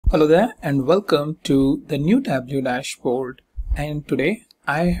Hello there and welcome to the new Tableau dashboard, and today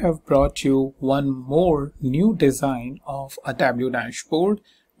I have brought you one more new design of a Tableau dashboard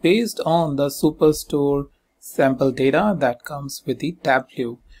based on the SuperStore sample data that comes with the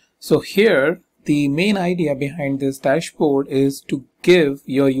Tableau. So here the main idea behind this dashboard is to give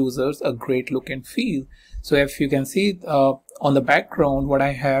your users a great look and feel. So if you can see on the background, what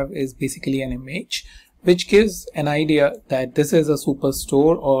I have is basically an image which gives an idea that this is a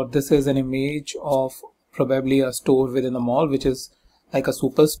superstore, or this is an image of probably a store within a mall, which is like a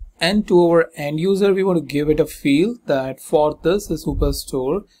superstore. And to our end user, we want to give it a feel that for this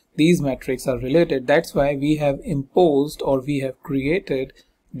superstore, these metrics are related. That's why we have imposed, or we have created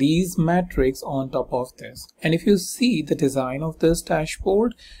these metrics on top of this. And if you see the design of this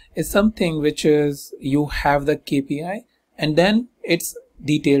dashboard is something which is, you have the KPI and then it's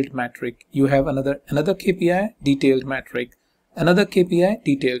detailed metric. You have another KPI, detailed metric, another KPI,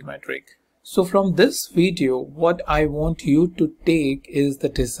 detailed metric. So from this video, what I want you to take is the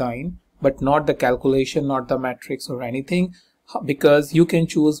design, but not the calculation, not the metrics or anything, because you can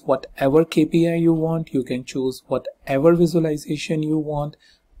choose whatever KPI you want, you can choose whatever visualization you want,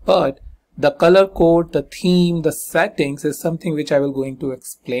 but the color code, the theme, the settings is something which I will going to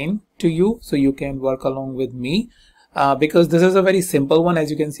explain to you, so you can work along with me. Because this is a very simple one. As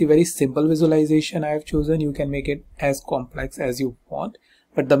you can see, very simple visualization I have chosen. You can make it as complex as you want,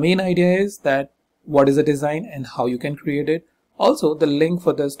 but the main idea is that what is the design and how you can create it. Also, the link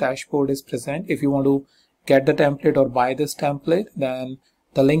for this dashboard is present. If you want to get the template or buy this template, then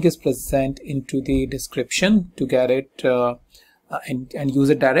the link is present into the description to get it and use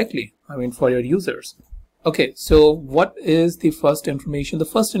it directly, for your users. Okay, so what is the first information? The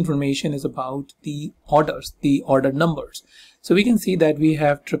first information is about the orders, the order numbers. So we can see that we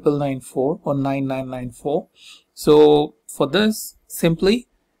have 9994 or 9994. So for this, simply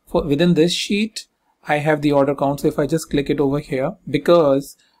within this sheet, I have the order count. So if I just click it over here,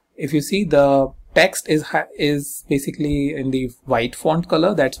 because if you see, the text is basically in the white font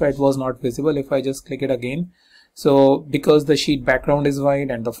color, that's why it was not visible. If I just click it again, so because the sheet background is white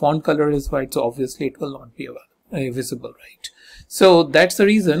and the font color is white, so obviously it will not be visible, right? So that's the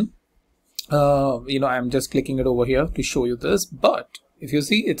reason, I'm just clicking it over here to show you this. But if you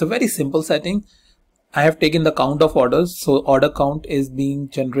see, it's a very simple setting. I have taken the count of orders, so order count is being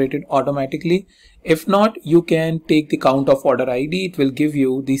generated automatically. If not, you can take the count of order ID, it will give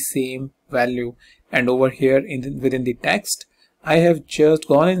you the same value. And over here within the text, I have just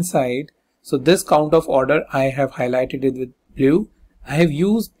gone inside. So this count of order, I have highlighted it with blue. I have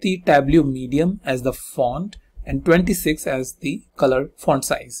used the Tableau medium as the font and 26 as the color font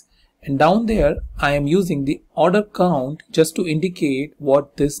size. And down there, I am using the order count just to indicate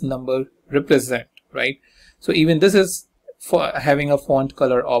what this number represent, right? So even this is for having a font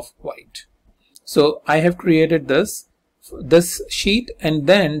color of white. So I have created this sheet and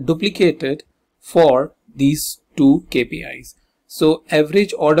then duplicated for these two KPIs. So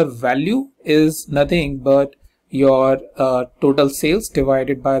average order value is nothing but your total sales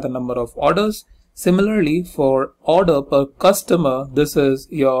divided by the number of orders. Similarly, for order per customer, this is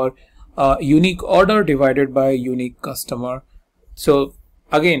your unique order divided by unique customer. So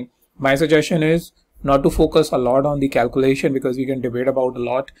again, my suggestion is not to focus a lot on the calculation, because we can debate about a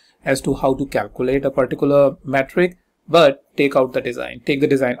lot as to how to calculate a particular metric, but take out the design, take the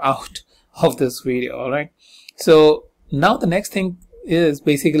design out of this video. All right. So now the next thing is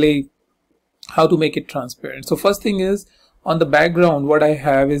basically how to make it transparent. So first thing is, on the background, what I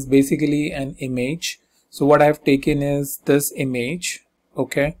have is basically an image. So what I have taken is this image,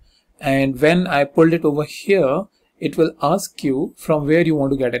 okay? And when I pulled it over here, it will ask you from where you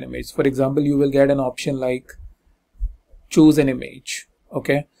want to get an image. For example, you will get an option like choose an image,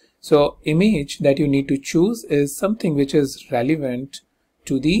 okay? So image that you need to choose is something which is relevant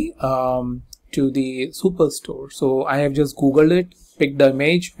to the superstore. So I have just Googled it, picked the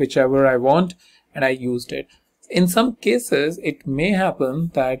image, whichever I want, and I used it. In some cases, it may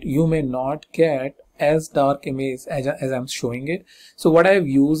happen that you may not get as dark image as I'm showing it. So what I've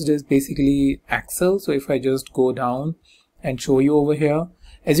used is basically Excel. So if I just go down and show you over here,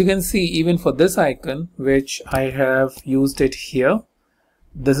 as you can see, even for this icon, which I have used it here,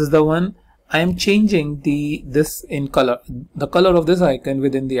 this is the one. I am changing this in color, the color of this icon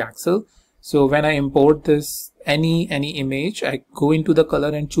within the Excel. So when I import this any image, I go into the color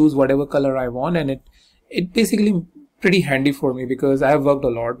and choose whatever color I want, and it basically pretty handy for me because I have worked a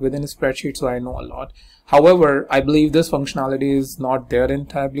lot within a spreadsheet, so I know a lot. However, I believe this functionality is not there in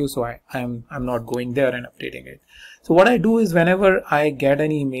Tableau, so I'm not going there and updating it. So what I do is, whenever I get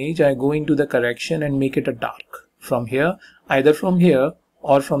an image, I go into the correction and make it a dark from here, either from here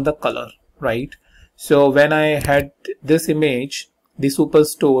or from the color, right? So when I had this image, the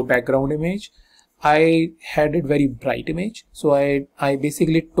SuperStore background image, I had it very bright image. So I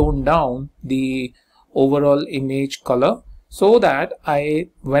basically toned down the overall image color so that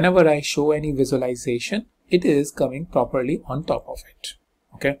whenever I show any visualization, it is coming properly on top of it.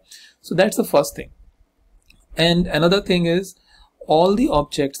 Okay, so that's the first thing. And another thing is, all the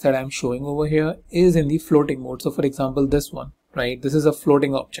objects that I'm showing over here is in the floating mode. So for example, this one, right? This is a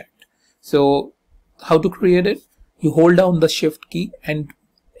floating object. So how to create it? You hold down the shift key and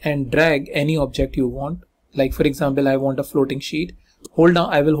drag any object you want. Like for example, I want a floating sheet.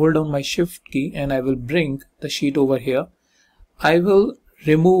 I will hold down my shift key and I will bring the sheet over here. I will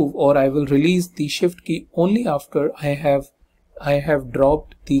remove or I will release the shift key only after I have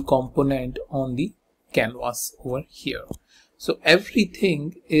dropped the component on the canvas over here. So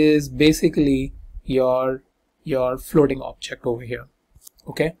everything is basically your floating object over here.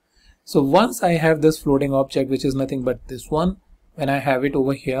 Okay, so once I have this floating object, which is nothing but this one, when I have it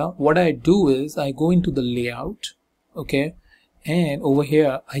over here, what I do is I go into the layout, okay, and over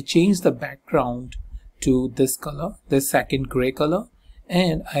here I change the background to this color, this second gray color,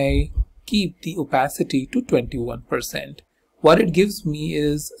 and I keep the opacity to 21%. What it gives me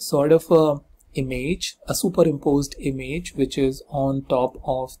is sort of a image, a superimposed image, which is on top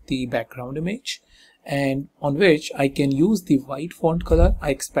of the background image, and on which I can use the white font color.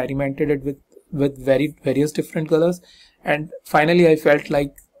 I experimented it with various different colors, and finally I felt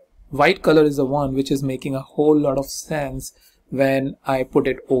like white color is the one which is making a whole lot of sense when I put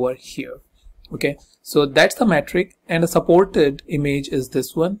it over here. Okay, so that's the metric, and a supported image is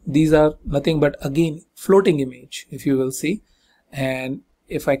this one. These are nothing but again floating image, if you will see. And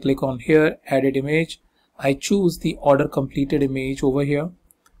if I click on here, edit image, I choose the order completed image over here.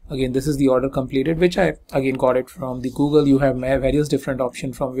 Again, this is the order completed, which I again got it from the Google. You have various different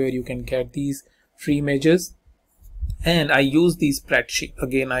options from where you can get these free images. And I use the spreadsheet.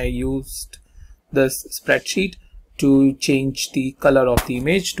 Again, I used this spreadsheet to change the color of the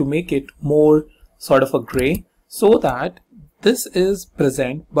image to make it more sort of a gray, so that this is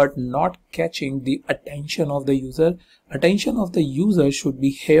present but not catching the attention of the user. Attention of the user should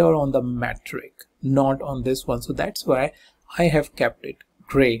be here on the metric, not on this one. So that's why I have kept it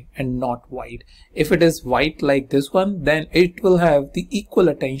gray and not white. If it is white like this one, then it will have the equal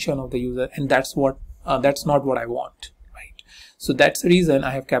attention of the user, and that's not what I want, right? So that's the reason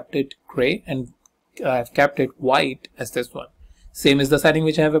I have kept it gray and I have kept it white as this one. Same is the setting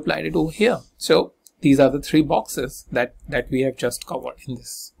which I have applied it over here. So these are the three boxes that we have just covered in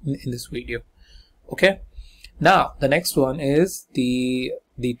this video. Okay, now the next one is the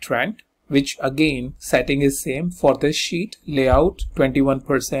trend, which again setting is same for this sheet. Layout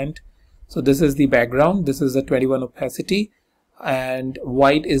 21%. So this is the background, this is the 21 opacity, and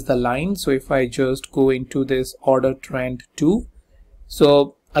white is the line. So if I just go into this order trend 2,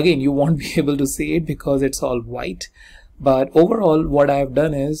 so again you won't be able to see it because it's all white. But overall what I have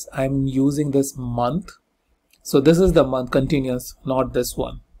done is I'm using this month. So this is the month continuous, not this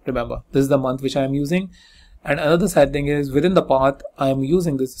one. Remember, this is the month which I am using. And another setting is within the path I am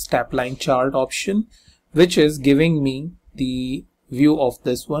using this step line chart option, which is giving me the view of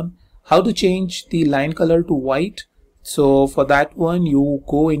this one. How to change the line color to white? So for that one, you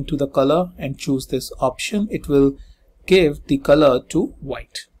go into the color and choose this option. It will give the color to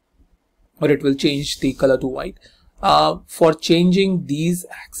white, or it will change the color to white. For changing these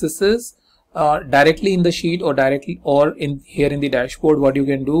axes directly in the sheet or in here in the dashboard, what you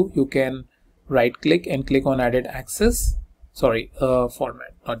can do, you can right click and click on edit axis. Sorry,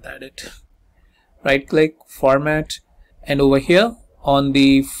 format, not edit. Right click, format, and over here on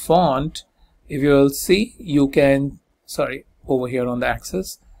the font, if you will see, you can, sorry, over here on the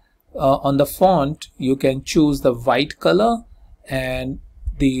axis, on the font, you can choose the white color and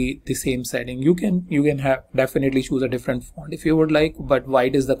the same setting. You can have definitely choose a different font if you would like, but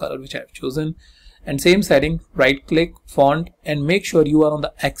white is the color which I have chosen. And same setting, right click, font, and make sure you are on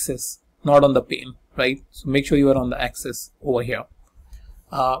the axis, not on the pane, right? So make sure you are on the axis over here.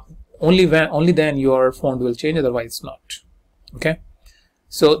 Only then your font will change, otherwise not. Okay,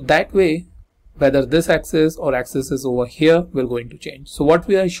 so that way whether this axis or axis is over here will going to change. So what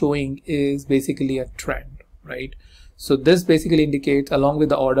we are showing is basically a trend, right? So this basically indicates along with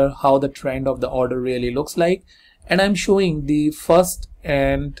the order how the trend of the order really looks like, and I'm showing the first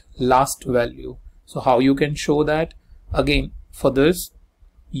and last value. So how you can show that? Again, for this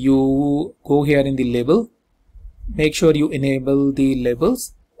you go here in the label, make sure you enable the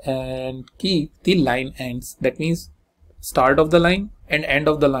labels and keep the line ends. That means start of the line and end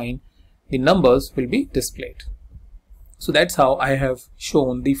of the line, the numbers will be displayed. So that's how I have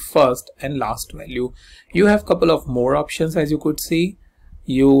shown the first and last value. You have couple of more options. As you could see,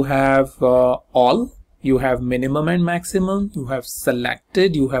 you have all, you have minimum and maximum, you have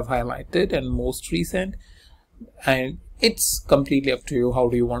selected, you have highlighted, and most recent. And it's completely up to you how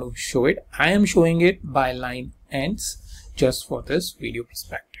do you want to show it. I am showing it by line ends just for this video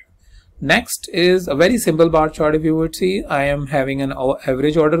perspective. Next is a very simple bar chart. If you would see, I am having an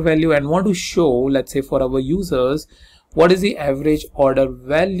average order value and want to show, let's say for our users, what is the average order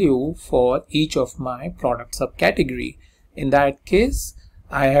value for each of my product subcategory. In that case,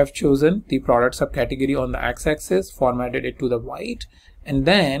 I have chosen the product subcategory on the x-axis, formatted it to the white, and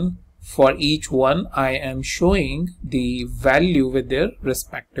then for each one I am showing the value with their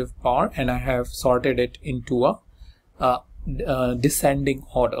respective bar, and I have sorted it into a descending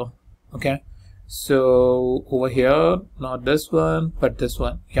order. Okay, so over here, not this one but this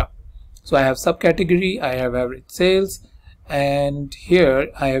one. Yeah, so I have subcategory, I have average sales, and here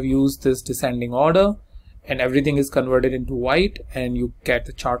I have used this descending order, and everything is converted into white, and you get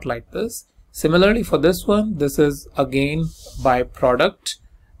the chart like this. Similarly for this one, this is again by product,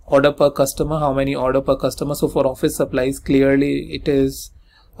 order per customer, how many order per customer. So for office supplies, clearly it is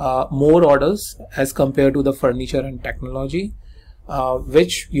more orders as compared to the furniture and technology,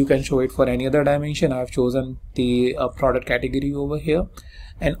 which you can show it for any other dimension. I have chosen the product category over here,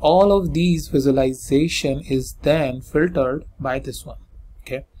 and all of these visualization is then filtered by this one.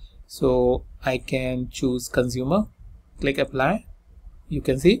 Okay, so I can choose consumer, click apply. You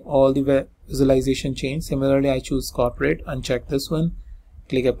can see all the visualization change. Similarly, I choose corporate, uncheck this one,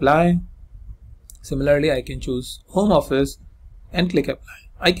 click apply. Similarly, I can choose home office and click apply.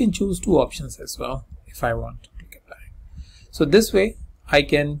 I can choose two options as well if I want to click apply. So this way I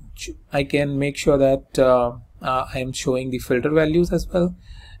can make sure that I am showing the filter values as well.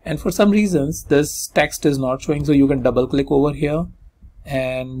 And for some reasons this text is not showing, so you can double click over here,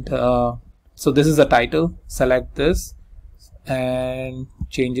 and so this is the title. Select this and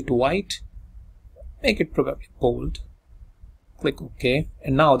change it to white, make it probably bold, click OK,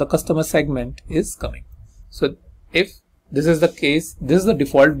 and now the customer segment is coming. So if this is the case, this is the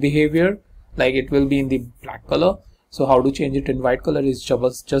default behavior, like it will be in the black color. So how to change it in white color is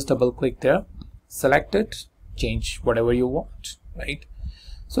just double click there, select it, change whatever you want, right?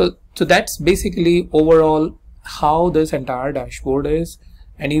 So that's basically overall how this entire dashboard is.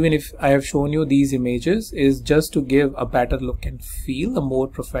 And even if I have shown you these images, is just to give a better look and feel, a more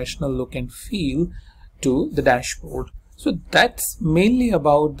professional look and feel to the dashboard. So that's mainly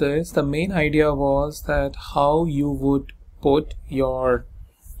about this. The main idea was that how you would put your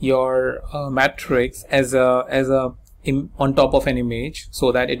metrics as a on top of an image,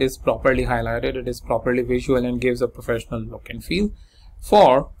 so that it is properly highlighted, it is properly visual, and gives a professional look and feel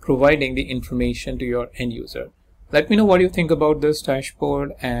for providing the information to your end user. Let me know what you think about this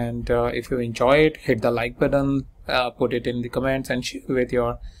dashboard, and if you enjoy it, hit the like button, put it in the comments, and share with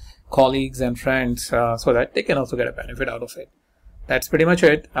your colleagues and friends so that they can also get a benefit out of it. That's pretty much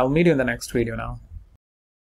it. I'll meet you in the next video now.